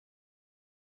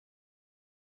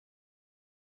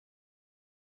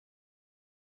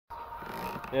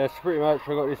Yeah, so pretty much I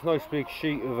got this nice big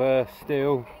sheet of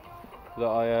steel that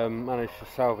I managed to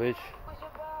salvage.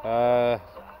 The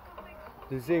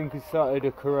zinc has started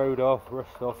to corrode off,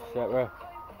 rust off, etc.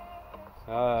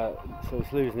 So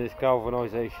it's losing its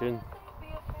galvanisation.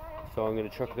 So I'm going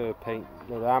to chuck the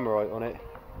hammerite on it,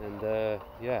 and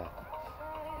yeah,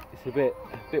 it's a bit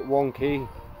wonky,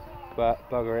 but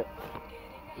bugger it.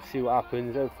 We'll see what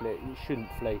happens. Hopefully it shouldn't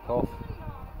flake off.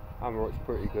 Hammerite's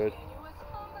pretty good.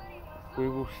 We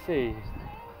will see.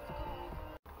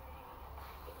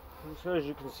 And so as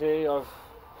you can see, I've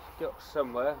got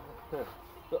somewhere.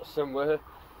 The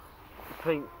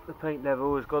paint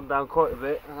level has gone down quite a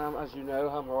bit, and as you know,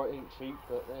 hammerite ain't cheap,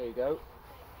 but there you go.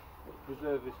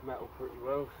 Preserve this metal pretty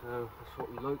well, so that's what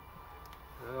we like.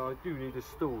 I do need a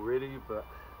stool really, but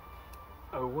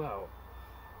oh well.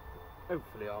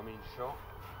 Hopefully I'm in shot.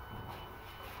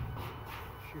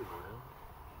 Sure I am.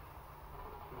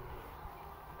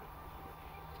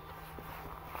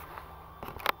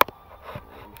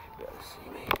 You should be able to see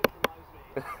me.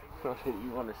 Not that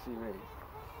you want to see me.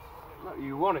 Not that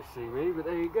you want to see me, but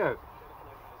there you go.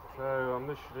 So I'm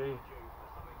literally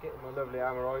getting my lovely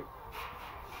hammerite,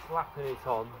 slapping it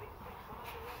on.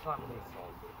 Not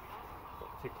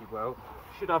particularly well.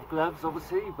 Should have gloves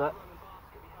obviously, but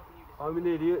I'm an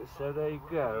idiot, so there you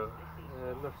go.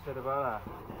 Enough said about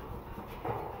that.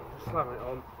 Just slamming it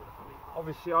on.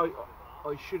 Obviously I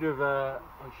should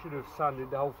have sanded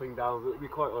the whole thing down, but to be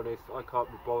quite honest, I can't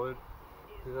be bothered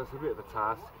because that's a bit of a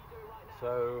task.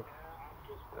 So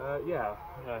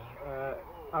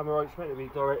hammerite's meant to be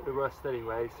direct to rust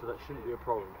anyway, so that shouldn't be a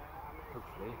problem.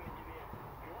 Hopefully.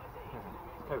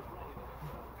 Hopefully.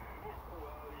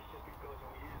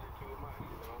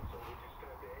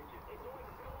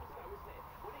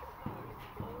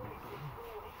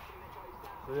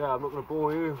 So yeah, I'm not going to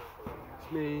bore you.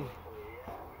 It's me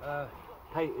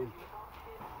painting,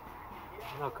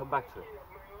 and I'll come back to it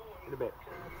in a bit.